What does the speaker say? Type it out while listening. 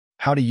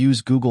How to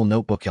use Google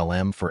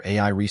NotebookLM for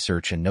AI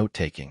research and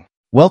note-taking.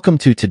 Welcome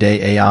to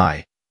Today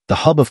AI,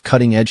 the hub of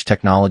cutting-edge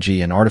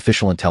technology and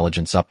artificial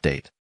intelligence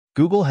update.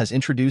 Google has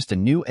introduced a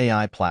new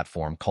AI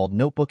platform called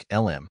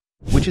NotebookLM,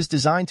 which is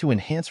designed to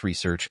enhance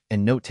research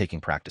and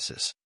note-taking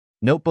practices.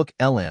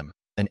 NotebookLM,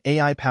 an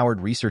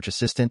AI-powered research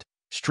assistant,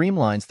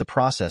 streamlines the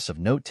process of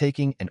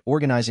note-taking and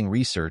organizing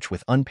research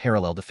with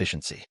unparalleled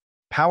efficiency.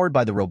 Powered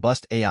by the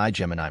robust AI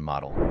Gemini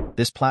model,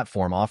 this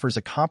platform offers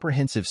a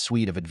comprehensive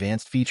suite of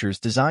advanced features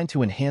designed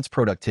to enhance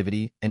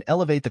productivity and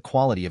elevate the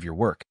quality of your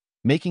work,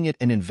 making it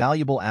an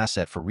invaluable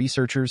asset for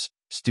researchers,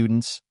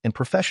 students, and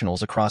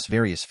professionals across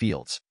various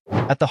fields.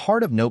 At the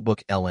heart of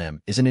NotebookLM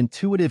is an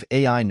intuitive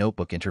AI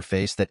notebook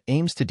interface that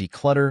aims to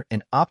declutter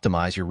and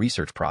optimize your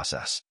research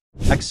process.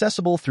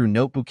 Accessible through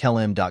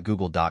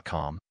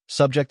notebooklm.google.com,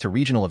 subject to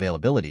regional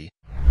availability,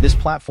 this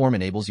platform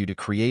enables you to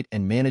create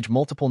and manage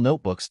multiple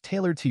notebooks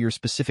tailored to your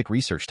specific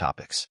research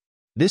topics.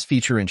 This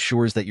feature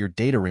ensures that your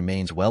data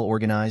remains well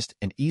organized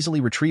and easily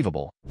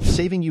retrievable,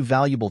 saving you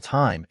valuable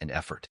time and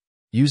effort.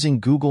 Using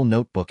Google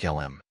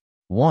NotebookLM.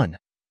 1.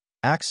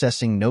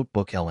 Accessing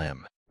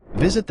NotebookLM.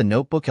 Visit the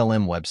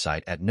NotebookLM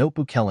website at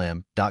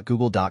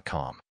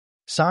notebooklm.google.com.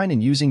 Sign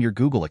in using your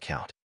Google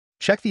account.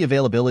 Check the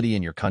availability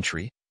in your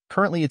country.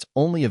 Currently, it's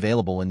only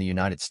available in the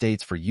United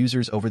States for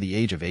users over the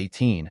age of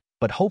 18,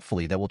 but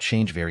hopefully that will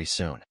change very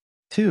soon.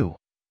 2.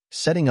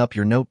 Setting up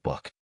your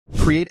notebook.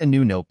 Create a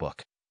new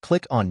notebook.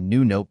 Click on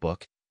New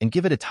Notebook and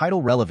give it a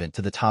title relevant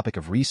to the topic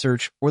of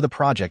research or the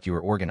project you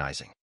are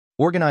organizing.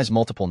 Organize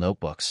multiple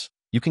notebooks.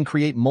 You can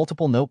create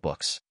multiple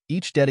notebooks,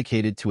 each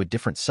dedicated to a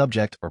different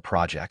subject or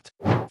project.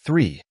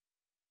 3.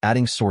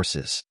 Adding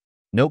sources.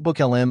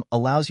 NotebookLM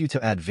allows you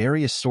to add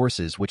various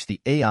sources which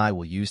the AI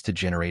will use to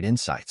generate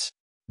insights.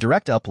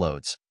 Direct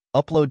uploads.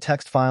 Upload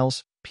text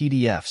files,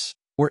 PDFs,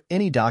 or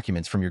any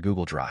documents from your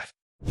Google Drive.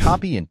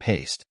 Copy and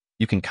paste.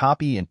 You can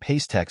copy and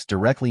paste text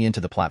directly into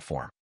the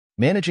platform.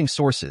 Managing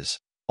sources.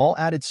 All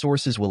added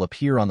sources will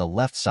appear on the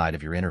left side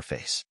of your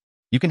interface.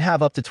 You can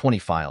have up to 20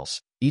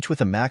 files, each with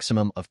a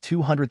maximum of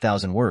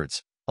 200,000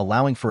 words,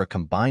 allowing for a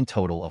combined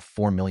total of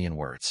 4 million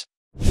words.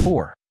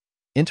 4.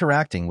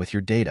 Interacting with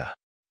your data.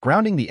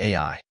 Grounding the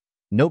AI.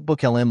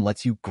 NotebookLM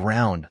lets you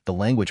ground the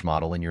language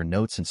model in your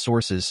notes and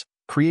sources,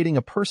 creating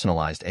a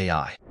personalized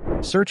AI.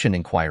 Search and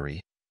inquiry.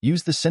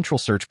 Use the central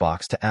search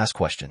box to ask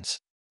questions.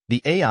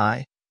 The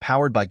AI,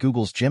 powered by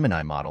Google's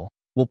Gemini model,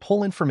 will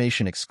pull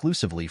information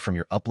exclusively from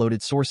your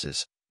uploaded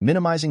sources,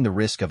 minimizing the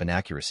risk of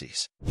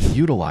inaccuracies.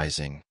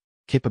 Utilizing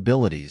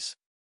capabilities.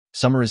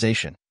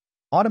 Summarization.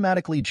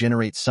 Automatically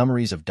generate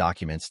summaries of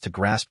documents to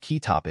grasp key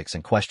topics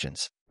and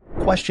questions.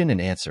 Question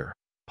and answer.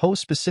 Pose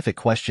specific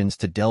questions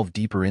to delve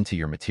deeper into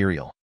your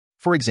material.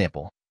 For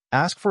example,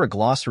 ask for a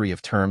glossary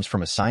of terms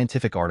from a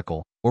scientific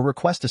article or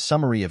request a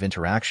summary of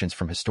interactions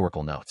from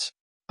historical notes.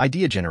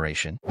 Idea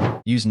generation.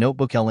 Use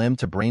NotebookLM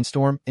to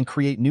brainstorm and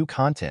create new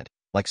content,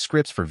 like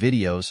scripts for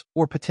videos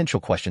or potential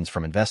questions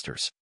from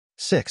investors.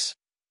 6.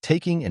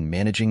 Taking and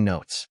managing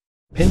notes.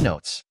 Pin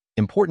notes.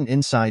 Important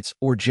insights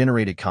or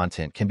generated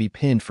content can be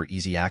pinned for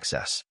easy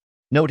access.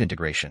 Note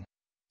integration.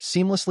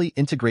 Seamlessly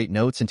integrate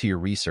notes into your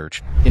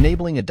research,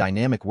 enabling a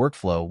dynamic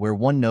workflow where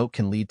one note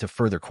can lead to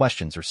further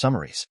questions or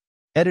summaries.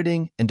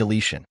 Editing and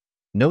deletion.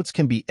 Notes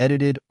can be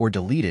edited or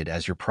deleted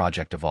as your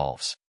project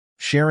evolves.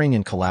 Sharing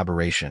and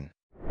collaboration.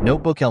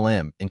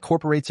 NotebookLM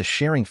incorporates a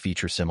sharing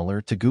feature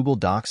similar to Google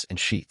Docs and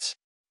Sheets.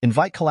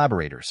 Invite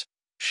collaborators.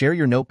 Share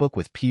your notebook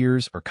with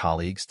peers or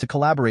colleagues to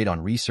collaborate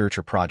on research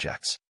or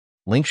projects.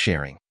 Link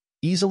sharing.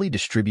 Easily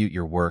distribute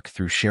your work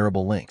through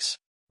shareable links.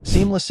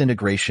 Seamless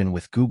integration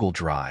with Google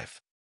Drive.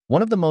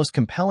 One of the most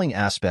compelling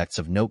aspects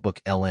of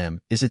NotebookLM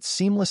is its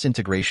seamless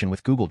integration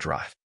with Google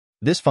Drive.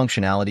 This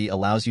functionality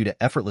allows you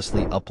to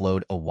effortlessly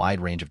upload a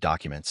wide range of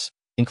documents,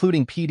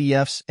 including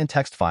PDFs and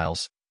text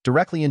files,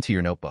 directly into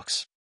your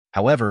notebooks.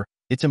 However,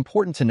 it's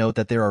important to note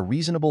that there are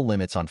reasonable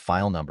limits on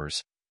file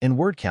numbers and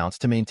word counts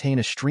to maintain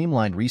a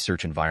streamlined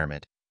research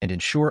environment and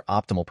ensure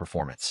optimal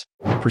performance.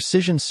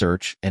 Precision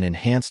search and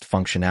enhanced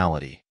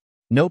functionality.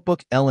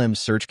 NotebookLM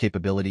search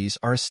capabilities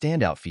are a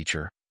standout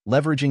feature,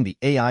 leveraging the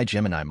AI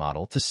Gemini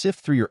model to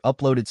sift through your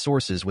uploaded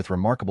sources with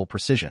remarkable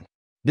precision.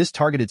 This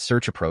targeted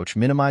search approach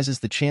minimizes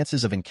the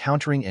chances of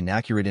encountering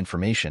inaccurate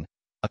information,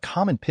 a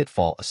common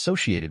pitfall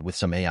associated with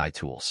some AI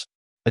tools.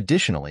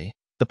 Additionally,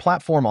 the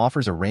platform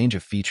offers a range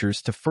of features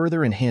to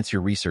further enhance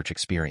your research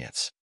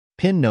experience.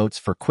 Pin notes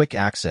for quick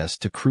access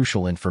to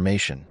crucial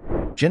information.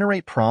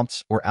 Generate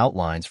prompts or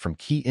outlines from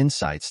key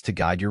insights to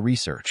guide your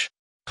research.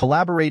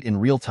 Collaborate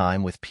in real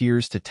time with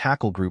peers to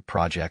tackle group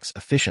projects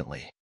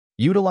efficiently.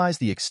 Utilize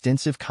the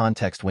extensive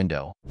context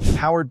window,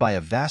 powered by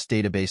a vast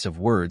database of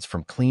words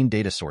from clean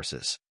data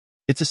sources.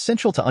 It's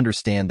essential to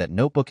understand that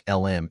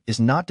NotebookLM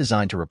is not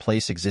designed to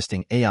replace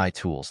existing AI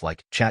tools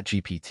like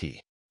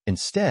ChatGPT.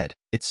 Instead,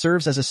 it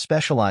serves as a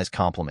specialized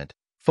complement,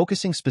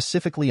 focusing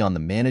specifically on the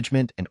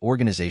management and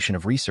organization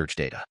of research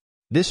data.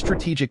 This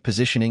strategic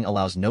positioning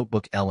allows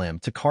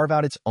NotebookLM to carve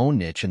out its own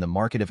niche in the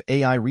market of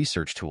AI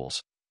research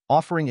tools,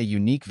 offering a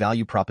unique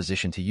value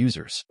proposition to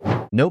users.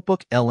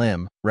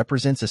 NotebookLM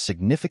represents a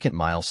significant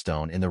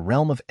milestone in the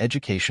realm of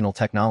educational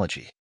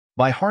technology.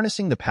 By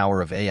harnessing the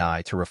power of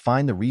AI to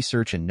refine the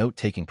research and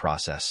note-taking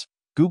process,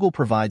 Google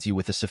provides you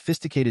with a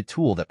sophisticated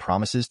tool that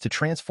promises to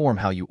transform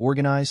how you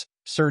organize,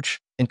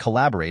 search, and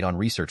collaborate on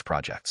research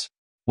projects.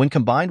 When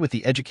combined with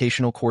the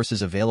educational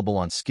courses available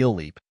on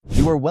SkillLeap,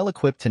 you are well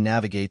equipped to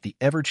navigate the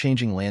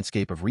ever-changing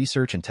landscape of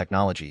research and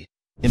technology,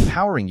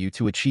 empowering you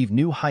to achieve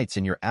new heights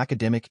in your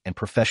academic and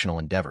professional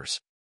endeavors.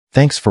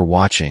 Thanks for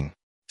watching.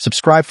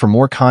 Subscribe for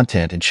more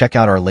content and check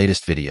out our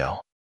latest video.